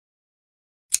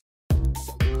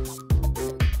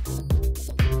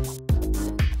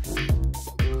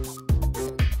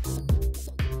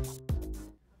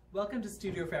Welcome to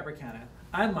Studio Fabricana.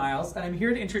 I'm Myles, and I'm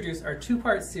here to introduce our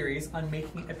two-part series on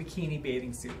making a bikini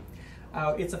bathing suit.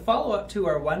 It's a follow-up to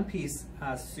our one-piece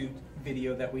suit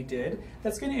video that we did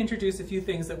that's going to introduce a few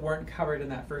things that weren't covered in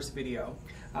that first video.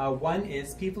 One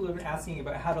is people have been asking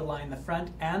about how to line the front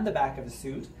and the back of the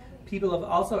suit. People have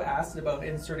also asked about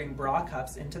inserting bra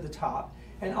cups into the top,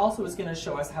 and also it's going to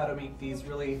show us how to make these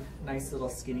really nice little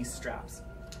skinny straps.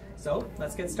 So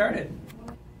let's get started.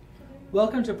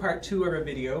 Welcome to part 2 of our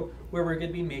video where we're going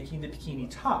to be making the bikini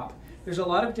top. There's a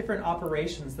lot of different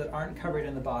operations that aren't covered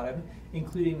in the bottom,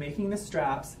 including making the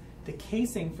straps, the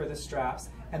casing for the straps,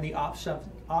 and the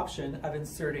option of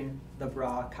inserting the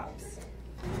bra cups.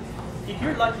 If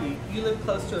you're lucky, you live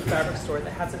close to a fabric store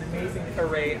that has an amazing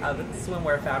array of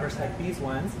swimwear fabrics like these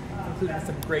ones, including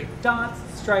some great dots,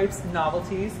 stripes,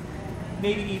 novelties,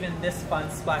 maybe even this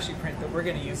fun splashy print that we're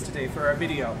going to use today for our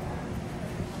video.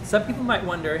 Some people might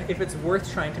wonder if it's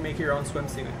worth trying to make your own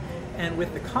swimsuit. And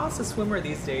with the cost of swimwear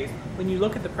these days, when you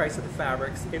look at the price of the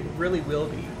fabrics, it really will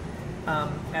be.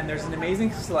 And there's an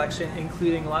amazing selection,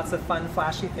 including lots of fun,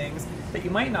 flashy things that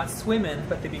you might not swim in,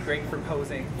 but they'd be great for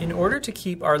posing. In order to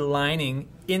keep our lining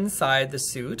inside the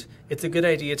suit, it's a good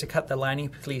idea to cut the lining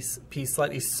piece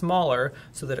slightly smaller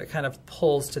so that it kind of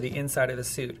pulls to the inside of the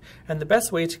suit. And the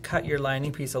best way to cut your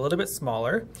lining piece a little bit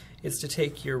smaller is to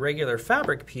take your regular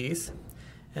fabric piece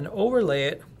and overlay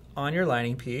it on your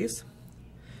lining piece,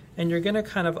 and you're going to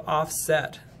kind of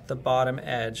offset the bottom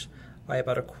edge by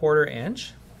about 1/4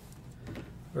 inch.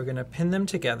 We're going to pin them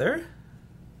together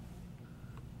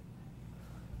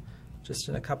just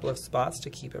in a couple of spots to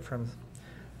keep it from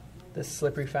this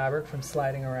slippery fabric from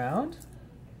sliding around.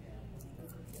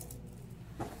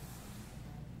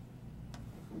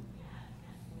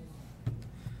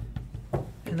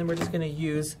 And then we're just going to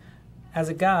use as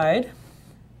a guide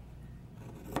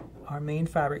our main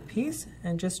fabric piece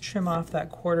and just trim off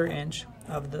that 1/4 inch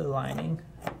of the lining.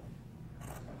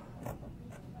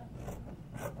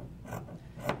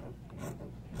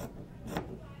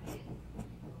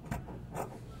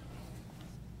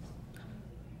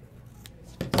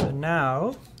 So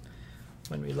now,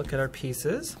 when we look at our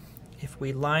pieces, if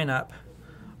we line up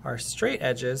our straight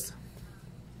edges,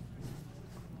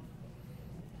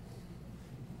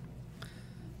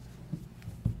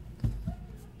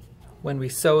 when we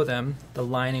sew them, the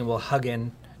lining will hug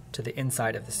in to the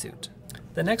inside of the suit.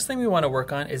 The next thing we want to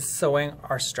work on is sewing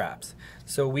our straps.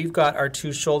 So we've got our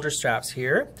 2 shoulder straps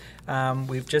here.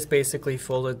 We've just basically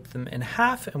folded them in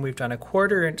half, and we've done a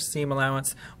 1/4 inch seam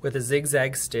allowance with a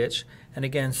zigzag stitch. And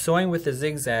again, sewing with the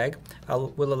zigzag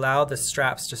will allow the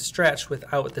straps to stretch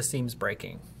without the seams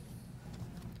breaking.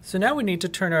 So now we need to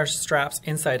turn our straps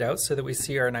inside out so that we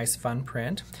see our nice fun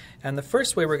print. And the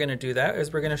first way we're going to do that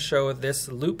is we're going to show this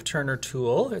loop turner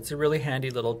tool. It's a really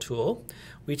handy little tool.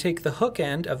 We take the hook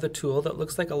end of the tool that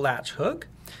looks like a latch hook,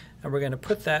 and we're going to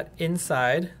put that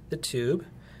inside the tube,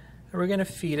 and we're going to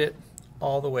feed it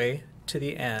all the way to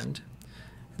the end.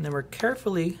 And then we're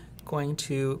carefully going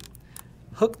to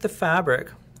hook the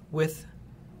fabric with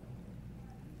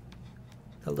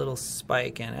a little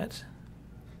spike in it,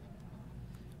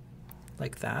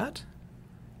 like that,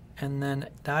 and then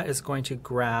that is going to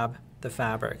grab the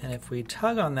fabric, and if we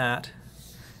tug on that,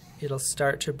 it'll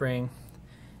start to bring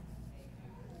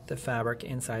the fabric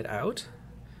inside out.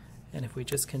 And if we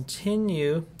just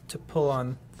continue to pull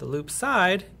on the loop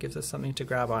side, it gives us something to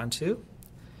grab onto.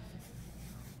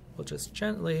 We'll just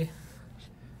gently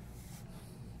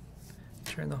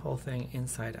turn the whole thing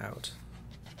inside out.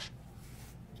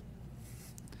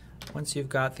 Once you've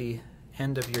got the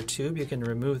end of your tube, you can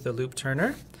remove the loop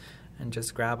turner and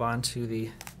just grab onto the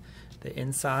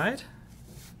inside.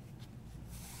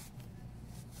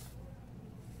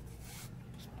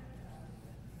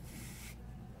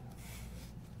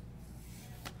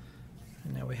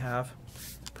 And now we have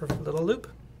a perfect little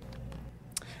loop.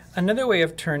 Another way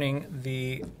of turning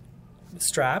the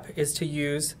strap is to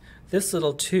use this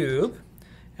little tube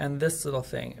and this little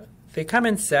thing. They come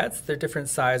in sets, they're different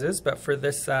sizes, but for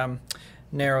this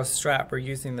narrow strap we're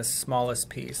using the smallest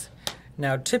piece.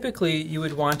 Now typically you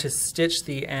would want to stitch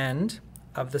the end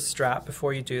of the strap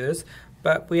before you do this,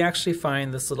 but we actually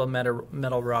find this little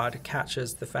metal rod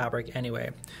catches the fabric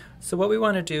anyway. So what we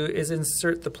want to do is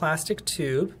insert the plastic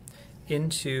tube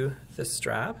into the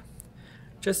strap,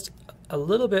 just a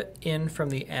little bit in from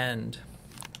the end.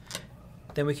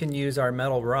 Then we can use our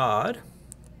metal rod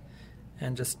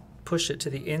and just push it to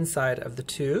the inside of the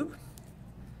tube,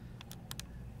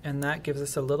 and that gives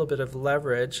us a little bit of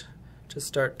leverage to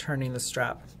start turning the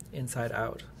strap inside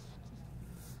out.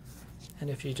 And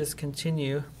if you just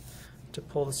continue to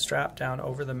pull the strap down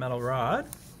over the metal rod,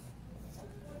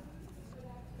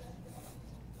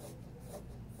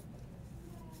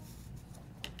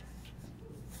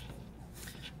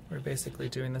 basically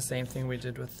doing the same thing we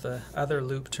did with the other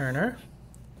loop turner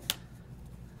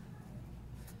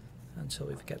until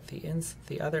we get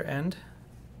the other end.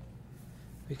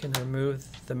 We can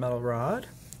remove the metal rod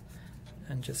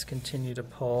and just continue to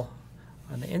pull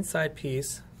on the inside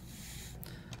piece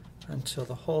until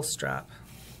the whole strap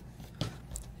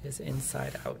is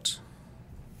inside out.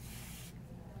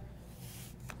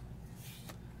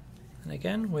 And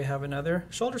again, we have another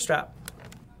shoulder strap.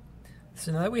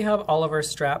 So now that we have all of our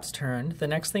straps turned, the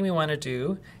next thing we want to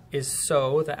do is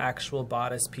sew the actual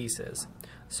bodice pieces.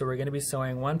 So we're going to be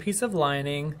sewing one piece of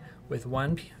lining with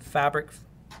one fabric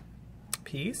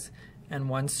piece, and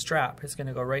one strap is going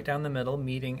to go right down the middle,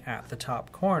 meeting at the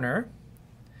top corner.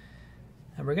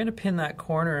 And we're going to pin that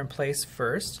corner in place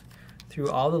first through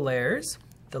all the layers,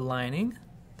 the lining,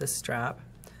 the strap,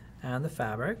 and the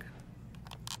fabric.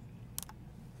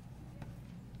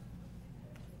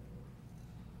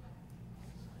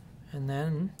 And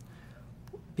then,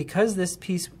 because this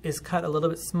piece is cut a little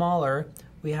bit smaller,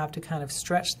 we have to kind of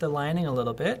stretch the lining a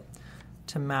little bit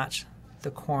to match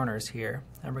the corners here.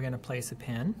 And we're going to place a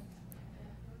pin.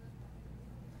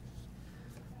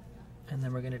 And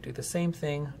then we're going to do the same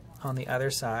thing on the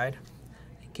other side.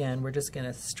 Again, we're just going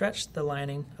to stretch the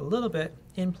lining a little bit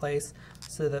in place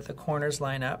so that the corners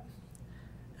line up.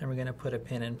 And we're going to put a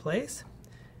pin in place.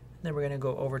 And then we're going to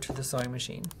go over to the sewing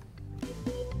machine.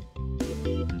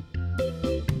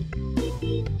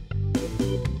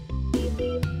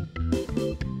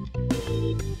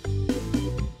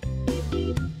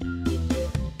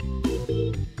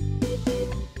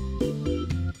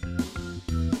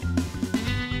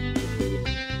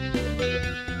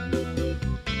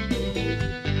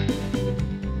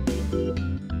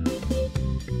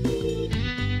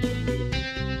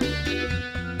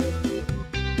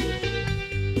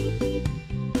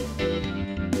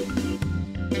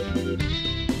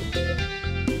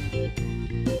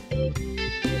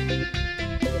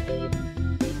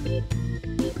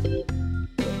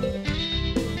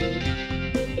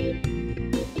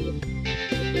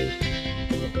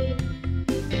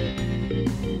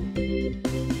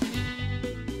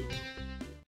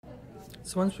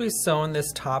 So once we've sewn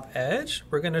this top edge,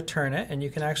 we're going to turn it, and you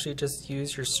can actually just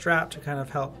use your strap to kind of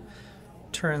help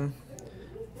turn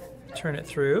it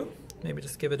through. Maybe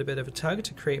just give it a bit of a tug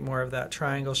to create more of that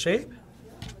triangle shape.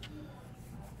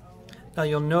 Now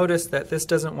you'll notice that this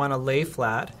doesn't want to lay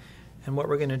flat, and what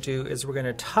we're going to do is we're going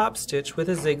to top stitch with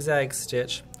a zigzag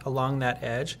stitch along that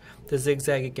edge. The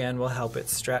zigzag again will help it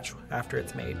stretch after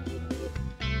it's made.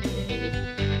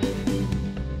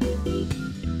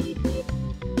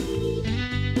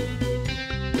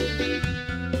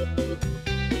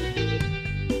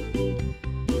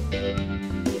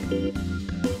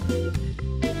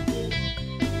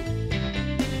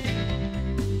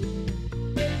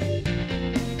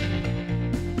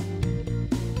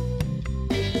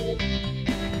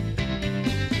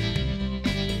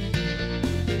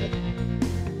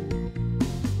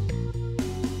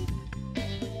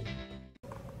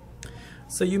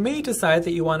 So you may decide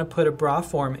that you want to put a bra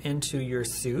form into your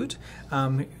suit.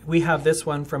 We have this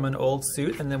one from an old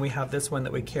suit, and then we have this one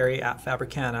that we carry at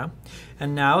Fabricana.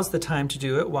 And now's the time to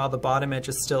do it. While the bottom edge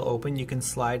is still open, you can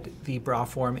slide the bra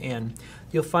form in.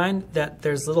 You'll find that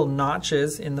there's little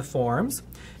notches in the forms,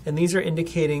 and these are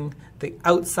indicating the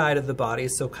outside of the body,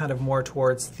 so kind of more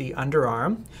towards the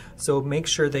underarm. So make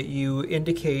sure that you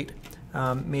indicate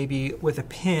maybe with a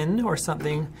pin or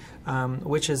something,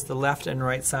 which is the left and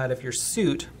right side of your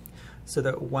suit, so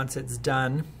that once it's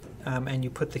done and you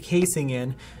put the casing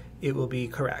in, it will be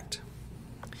correct.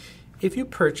 If you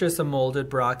purchase a molded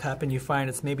bra cup and you find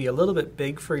it's maybe a little bit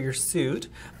big for your suit,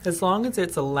 as long as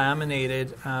it's a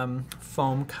laminated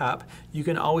foam cup, you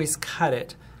can always cut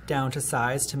it down to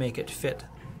size to make it fit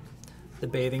the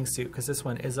bathing suit, because this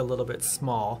one is a little bit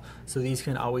small, so these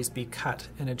can always be cut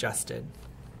and adjusted.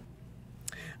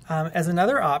 As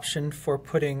another option for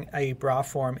putting a bra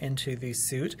form into the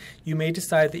suit, you may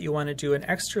decide that you want to do an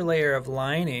extra layer of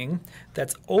lining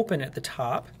that's open at the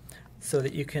top so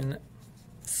that you can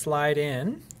slide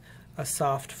in a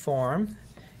soft form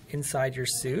inside your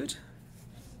suit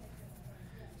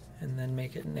and then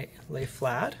make it lay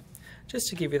flat, just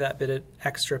to give you that bit of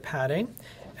extra padding.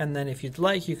 And then if you'd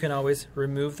like, you can always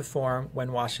remove the form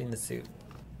when washing the suit.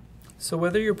 So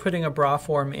whether you're putting a bra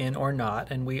form in or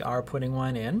not, and we are putting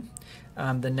one in,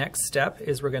 the next step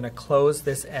is we're going to close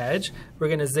this edge. We're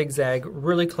going to zigzag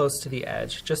really close to the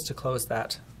edge just to close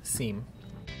that seam.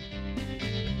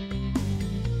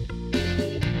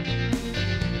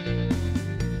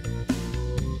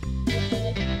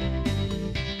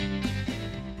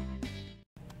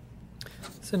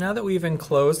 So now that we've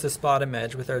enclosed this bottom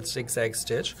edge with our zigzag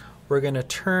stitch, we're going to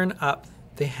turn up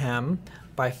the hem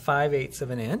by 5/8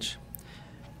 of an inch.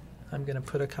 I'm going to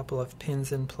put a couple of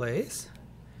pins in place.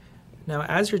 Now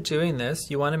as you're doing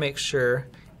this, you want to make sure,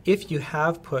 if you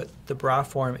have put the bra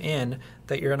form in,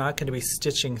 that you're not going to be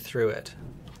stitching through it.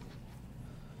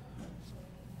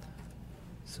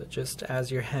 So just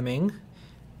as you're hemming,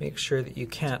 make sure that you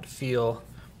can't feel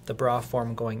the bra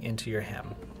form going into your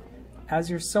hem. As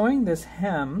you're sewing this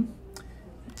hem,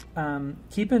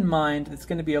 keep in mind it's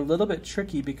going to be a little bit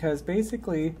tricky because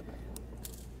basically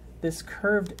this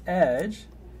curved edge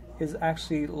is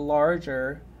actually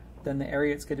larger than the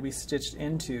area it's going to be stitched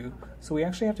into. So we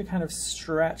actually have to kind of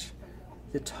stretch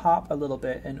the top a little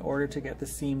bit in order to get the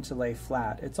seam to lay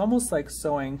flat. It's almost like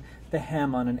sewing the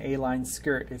hem on an A-line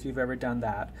skirt if you've ever done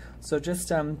that. So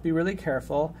just be really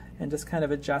careful and just kind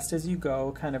of adjust as you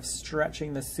go, kind of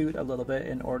stretching the suit a little bit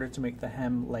in order to make the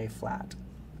hem lay flat.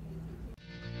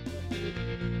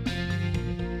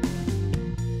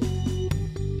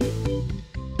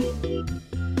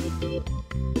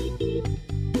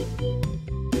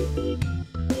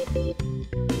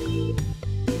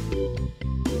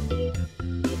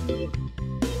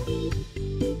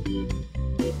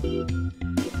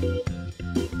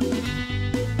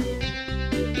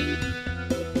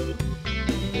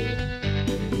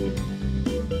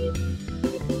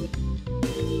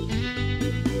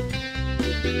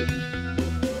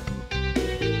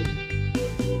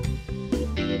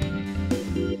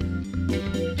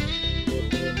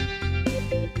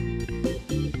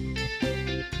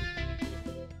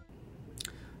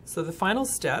 So the final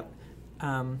step,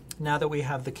 now that we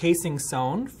have the casing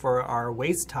sewn for our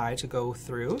waist tie to go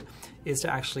through, is to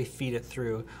actually feed it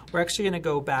through. We're actually going to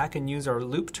go back and use our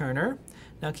loop turner.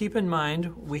 Now keep in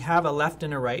mind we have a left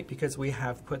and a right because we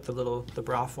have put the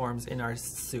bra forms in our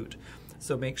suit.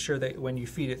 So make sure that when you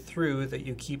feed it through that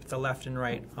you keep the left and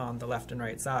right on the left and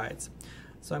right sides.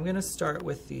 So I'm going to start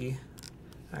with the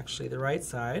right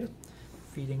side,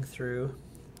 feeding through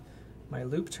my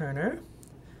loop turner.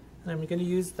 And I'm going to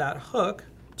use that hook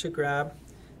to grab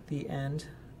the end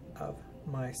of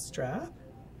my strap.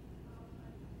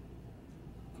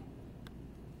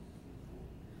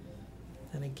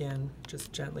 And again,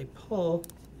 just gently pull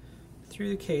through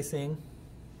the casing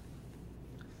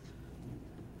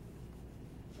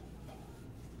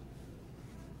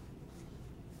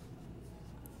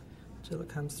till it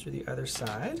comes through the other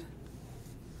side.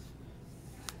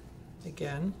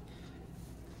 Again,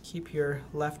 keep your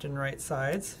left and right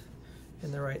sides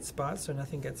in the right spot so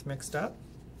nothing gets mixed up.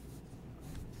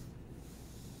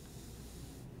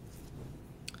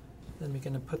 Then we're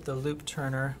going to put the loop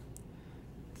turner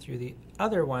through the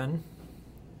other one,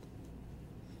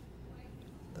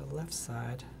 the left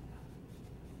side.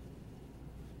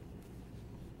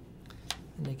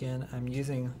 And again, I'm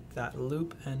using that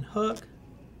loop and hook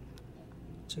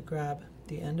to grab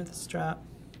the end of the strap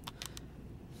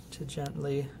to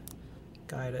gently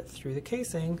guide it through the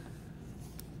casing.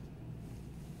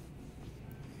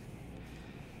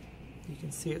 You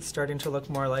can see it's starting to look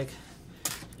more like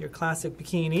your classic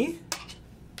bikini.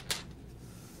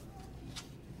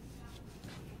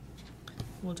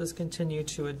 We'll just continue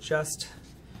to adjust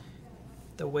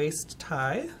the waist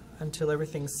tie until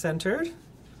everything's centered.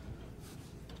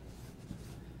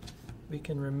 We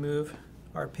can remove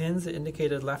our pins that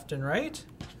indicated left and right.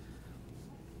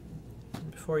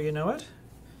 And before you know it,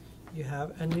 you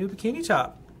have a new bikini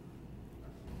top.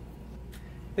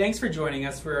 Thanks for joining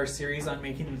us for our series on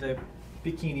making the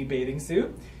bikini bathing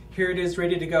suit. Here it is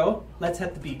ready to go. Let's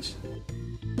hit the beach.